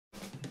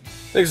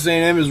Texas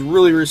A&M is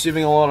really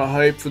receiving a lot of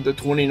hype for the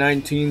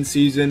 2019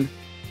 season.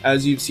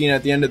 As you've seen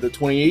at the end of the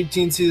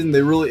 2018 season,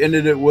 they really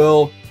ended it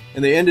well,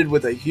 and they ended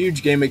with a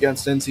huge game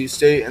against NC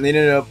State, and they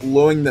ended up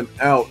blowing them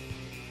out.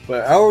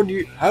 But how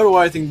do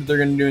I think that they're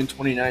going to do in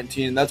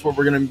 2019? That's what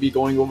we're going to be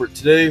going over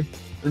today.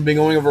 We're going to be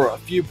going over a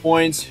few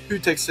points, who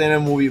Texas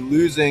A&M will be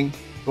losing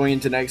going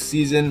into next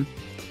season,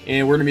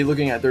 and we're going to be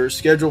looking at their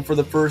schedule for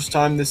the first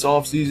time this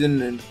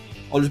offseason, and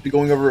I'll just be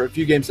going over a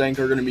few games I think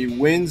are going to be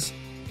wins,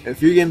 and a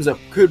few games that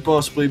could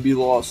possibly be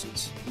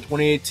losses. In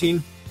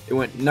 2018, they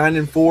went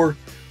 9-4.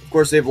 Of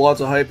course, they have lots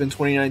of hype in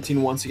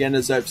 2019. Once again,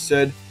 as I've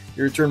said,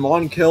 you return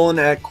Mon Kellen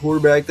at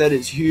quarterback. That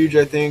is huge,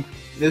 I think.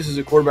 This is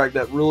a quarterback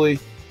that really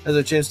has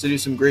a chance to do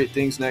some great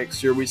things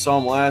next year. We saw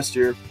him last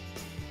year,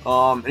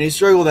 and he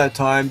struggled at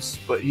times,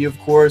 but he, of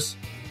course,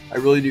 I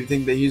really do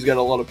think that he's got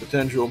a lot of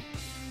potential.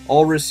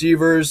 All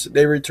receivers,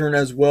 they return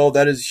as well.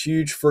 That is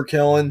huge for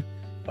Kellen.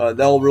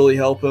 That'll really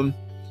help him.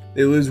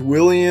 They lose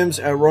Williams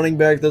at running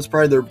back. That's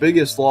probably their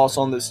biggest loss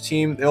on this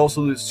team. They also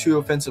lose 2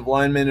 offensive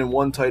linemen and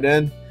 1 tight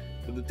end.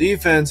 But the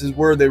defense is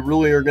where they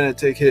really are going to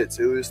take hits.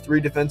 They lose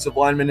 3 defensive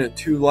linemen and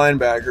 2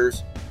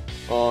 linebackers,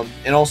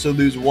 and also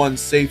lose 1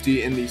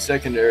 safety in the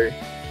secondary.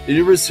 They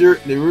do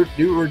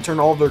return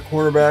all of their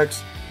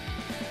cornerbacks.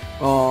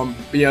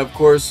 But yeah, of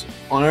course,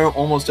 on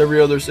almost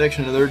every other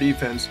section of their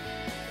defense,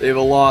 they have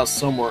a loss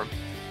somewhere.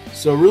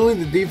 So really,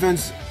 the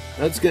defense,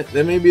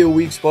 that may be a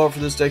weak spot for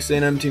this Texas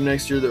A&M team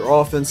next year. Their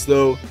offense,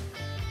 though,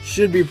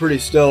 should be pretty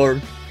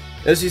stellar.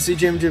 SEC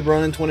championship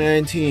run in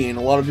 2019.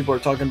 A lot of people are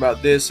talking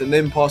about this, and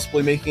then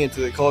possibly making it to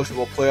the college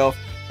football playoff.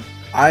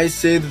 I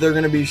say that they're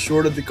going to be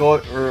short of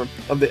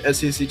the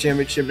SEC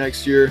championship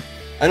next year.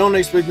 I don't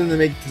expect them to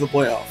make it to the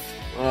playoff.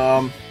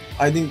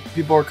 I think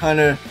people are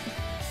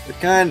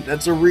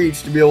that's a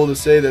reach to be able to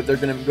say that they're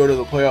going to go to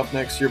the playoff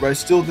next year. But I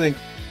still think,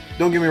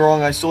 don't get me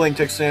wrong, I still think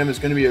Texas A&M is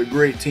going to be a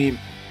great team.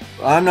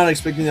 But I'm not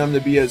expecting them to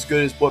be as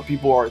good as what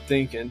people are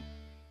thinking.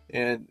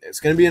 And it's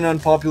going to be an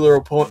unpopular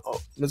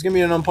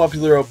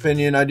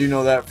opinion. I do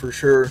know that for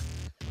sure.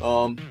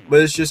 But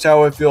it's just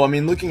how I feel. I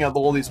mean, looking at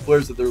all these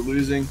players that they're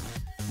losing,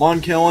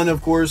 Mon Kellen,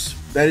 of course,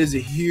 that is a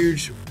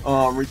huge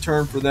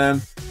return for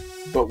them.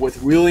 But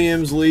with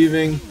Williams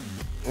leaving,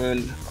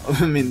 and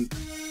I mean,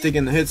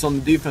 taking the hits on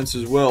the defense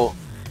as well,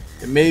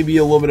 it may be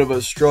a little bit of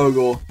a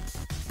struggle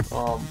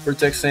for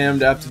Texas A&M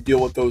to have to deal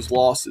with those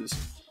losses.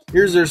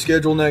 Here's their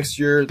schedule next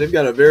year. They've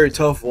got a very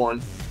tough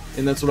one,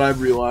 and that's what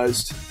I've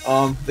realized.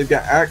 They've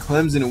got at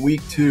Clemson in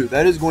week 2.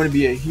 That is going to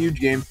be a huge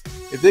game.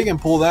 If they can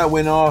pull that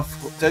win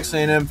off, Texas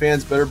A&M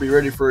fans better be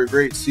ready for a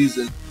great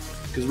season,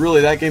 because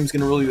really that game is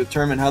going to really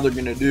determine how they're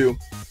going to do.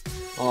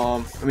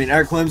 I mean,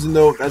 at Clemson,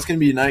 though, that's going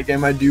to be a night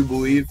game, I do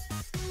believe.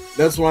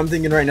 That's what I'm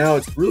thinking right now.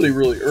 It's really,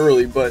 really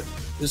early, but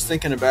just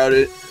thinking about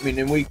it, I mean,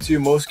 in week 2,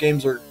 most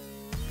games are,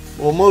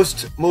 well,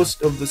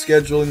 most of the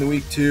schedule in the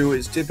week 2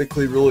 is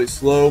typically really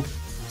slow,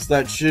 so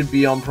that should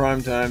be on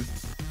prime time.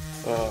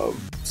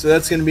 So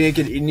that's going to make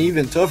it an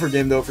even tougher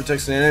game, though, for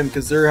Texas A&M,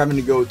 because they're having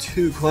to go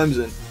to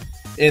Clemson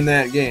in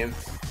that game.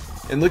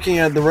 And looking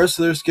at the rest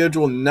of their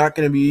schedule, not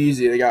going to be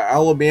easy. They got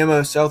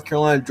Alabama, South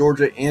Carolina,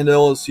 Georgia, and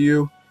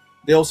LSU.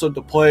 They also have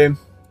to play,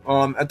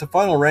 at the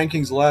final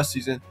rankings last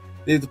season,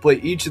 they have to play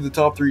each of the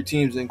top 3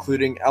 teams,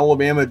 including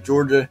Alabama,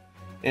 Georgia,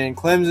 and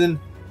Clemson.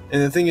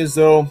 And the thing is,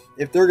 though,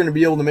 if they're going to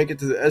be able to make it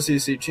to the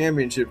SEC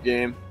championship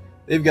game,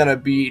 they've got to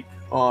beat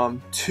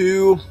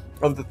 2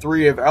 of the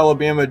 3 of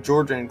Alabama,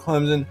 Georgia, and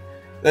Clemson.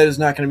 That is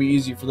not going to be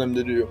easy for them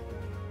to do.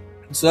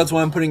 So that's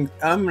why I'm going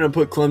to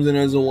put Clemson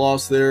as a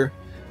loss there.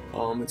 It's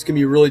going to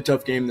be a really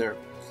tough game there.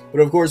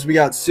 But of course, we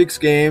got 6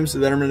 games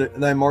that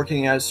I'm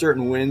marking as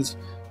certain wins.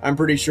 I'm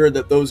pretty sure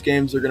that those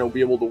games are going to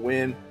be able to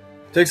win.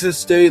 Texas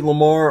State,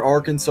 Lamar,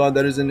 Arkansas,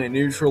 that is in a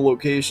neutral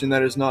location.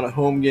 That is not a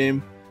home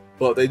game.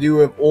 But they do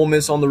have Ole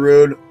Miss on the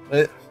road.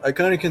 I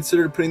kind of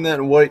considered putting that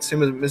in white,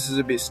 same as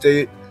Mississippi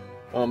State.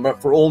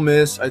 But for Ole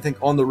Miss, I think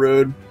on the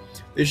road,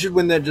 they should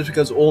win that just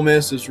because Ole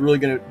Miss is really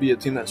going to be a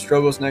team that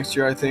struggles next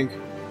year, I think.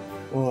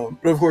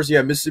 But of course,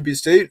 yeah, Mississippi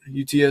State,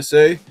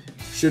 UTSA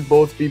should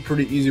both be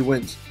pretty easy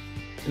wins.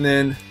 And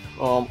then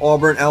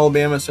Auburn,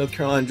 Alabama, South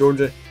Carolina,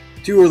 Georgia,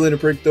 too early to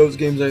pick those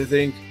games, I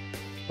think.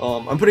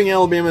 I'm putting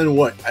Alabama in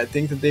what? I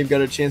think that they've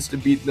got a chance to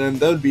beat them.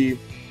 That would be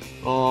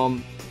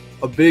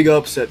a big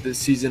upset this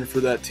season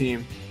for that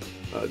team,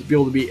 to be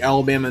able to beat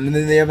Alabama. And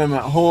then they have them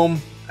at home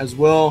as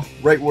well,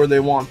 right where they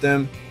want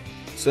them.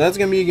 So that's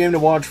going to be a game to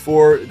watch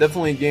for.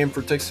 Definitely a game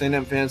for Texas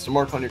A&M fans to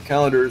mark on your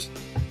calendars.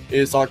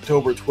 It's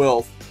October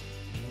 12th.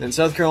 And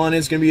South Carolina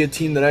is going to be a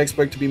team that I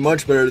expect to be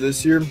much better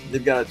this year.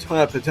 They've got a ton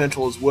of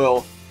potential as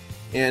well.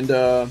 And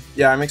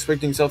yeah, I'm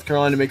expecting South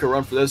Carolina to make a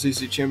run for the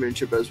SEC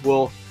championship as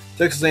well.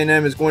 Texas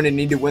A&M is going to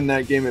need to win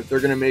that game if they're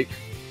going to make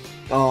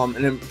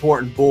an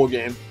important bowl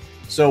game.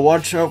 So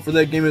watch out for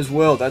that game as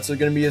well. That's going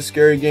to be a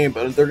scary game,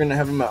 but they're going to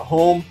have them at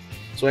home.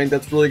 So I think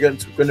that's really going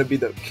to be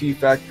the key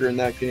factor in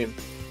that game.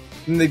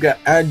 And they've got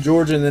at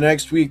Georgia in the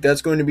next week.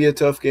 That's going to be a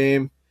tough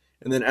game.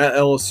 And then at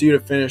LSU to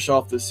finish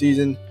off the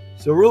season.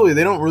 So really,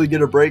 they don't really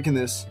get a break in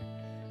this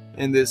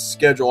in this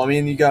schedule. I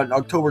mean, you got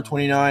October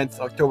 29th,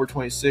 October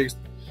 26th.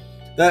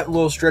 That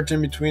little stretch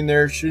in between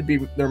there should be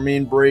their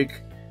main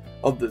break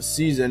of the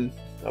season.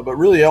 But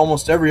really,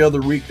 almost every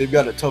other week, they've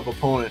got a tough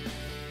opponent.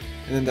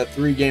 And then that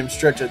 3-game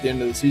stretch at the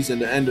end of the season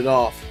to end it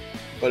off.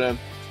 But,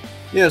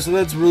 yeah, so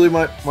that's really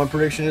my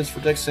prediction is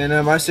for Texas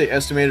A&M. I say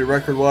estimated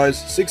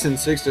record-wise,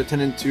 6-6 to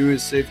 10-2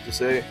 is safe to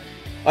say.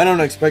 I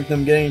don't expect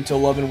them getting to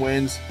 11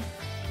 wins.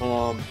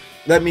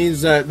 That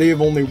means that they have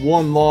only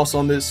one loss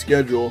on this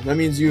schedule. That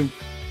means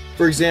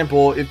for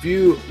example, if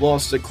you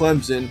lost to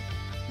Clemson,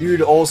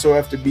 you'd also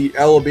have to beat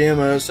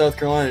Alabama, South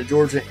Carolina,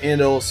 Georgia,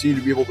 and LSU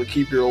to be able to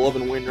keep your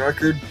 11-win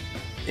record.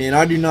 And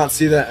I do not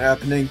see that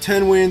happening.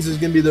 10 wins is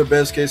going to be their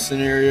best case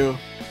scenario.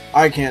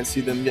 I can't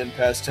see them getting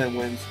past 10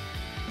 wins.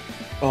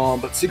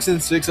 But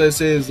 6-6, I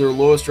say, is their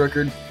lowest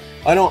record.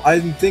 I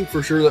think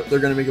for sure that they're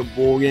going to make a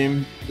bowl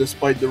game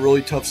despite the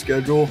really tough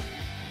schedule.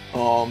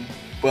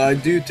 But I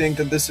do think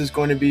that this is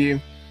going to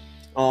be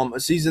a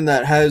season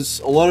that has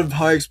a lot of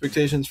high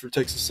expectations for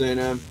Texas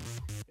A&M.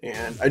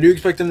 And I do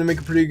expect them to make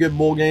a pretty good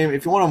bowl game.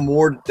 If you want a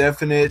more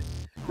definite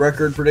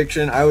record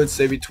prediction, I would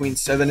say between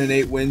 7 and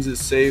 8 wins is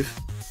safe.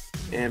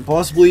 And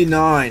possibly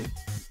 9.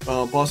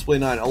 Possibly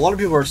 9. A lot of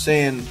people are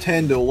saying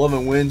 10 to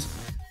 11 wins.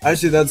 I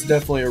say that's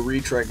definitely a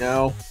reach right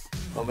now,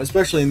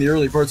 especially in the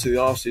early parts of the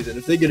offseason.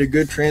 If they get a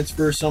good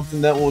transfer, something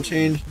that will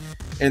change,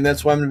 and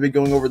that's why I'm going to be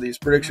going over these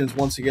predictions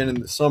once again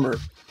in the summer.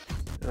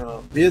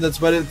 Yeah, that's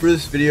about it for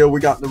this video. We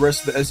got the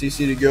rest of the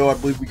SEC to go. I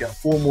believe we got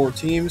 4 more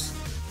teams.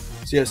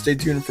 So yeah, stay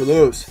tuned for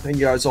those. Thank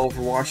you guys all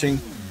for watching.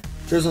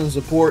 Show some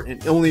support,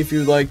 and only if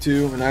you'd like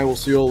to, and I will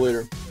see you all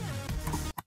later.